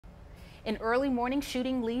An early morning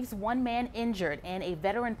shooting leaves one man injured, and a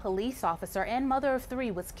veteran police officer and mother of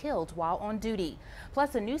three was killed while on duty.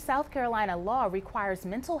 Plus, a new South Carolina law requires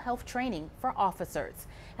mental health training for officers.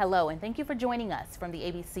 Hello, and thank you for joining us from the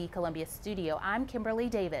ABC Columbia studio. I'm Kimberly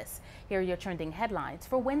Davis. Here are your trending headlines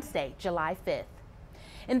for Wednesday, July 5th.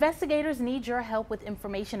 Investigators need your help with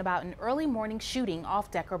information about an early morning shooting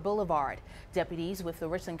off Decker Boulevard. Deputies with the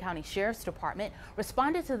Richland County Sheriff's Department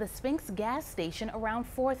responded to the Spinks gas station around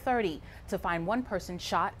 4:30 to find one person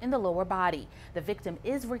shot in the lower body. The victim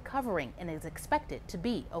is recovering and is expected to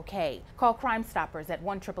be okay. Call Crime Stoppers at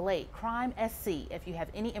 1-888-CRIME-SC if you have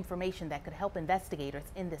any information that could help investigators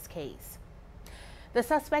in this case. The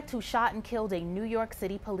suspect who shot and killed a New York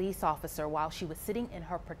City police officer while she was sitting in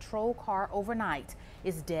her patrol car overnight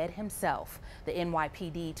is dead himself. The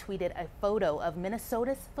NYPD tweeted a photo of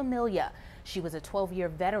Minnesota's Familia. She was a 12-year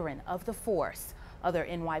veteran of the force. Other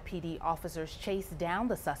NYPD officers chased down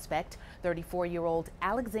the suspect, 34-year-old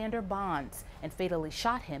Alexander Bonds, and fatally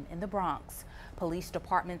shot him in the Bronx. Police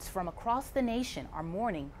departments from across the nation are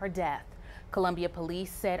mourning her death. Columbia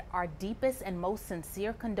Police said our deepest and most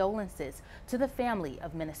sincere condolences to the family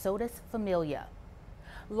of Minnesota's Familia.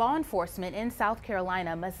 Law enforcement in South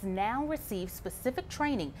Carolina must now receive specific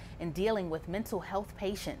training in dealing with mental health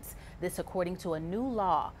patients. This according to a new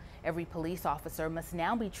law. Every police officer must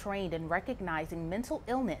now be trained in recognizing mental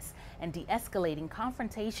illness and de-escalating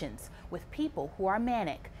confrontations with people who are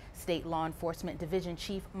manic. State Law Enforcement Division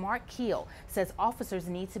Chief Mark Keel says officers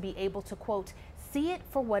need to be able to, quote, see it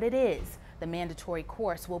for what it is. The mandatory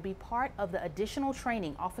course will be part of the additional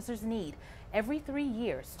training officers need every 3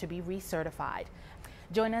 years to be recertified.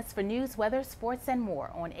 Join us for news, weather, sports, and more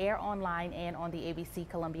on air, online, and on the ABC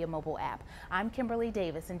Columbia mobile app. I'm Kimberly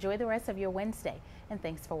Davis. Enjoy the rest of your Wednesday, and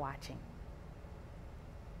thanks for watching.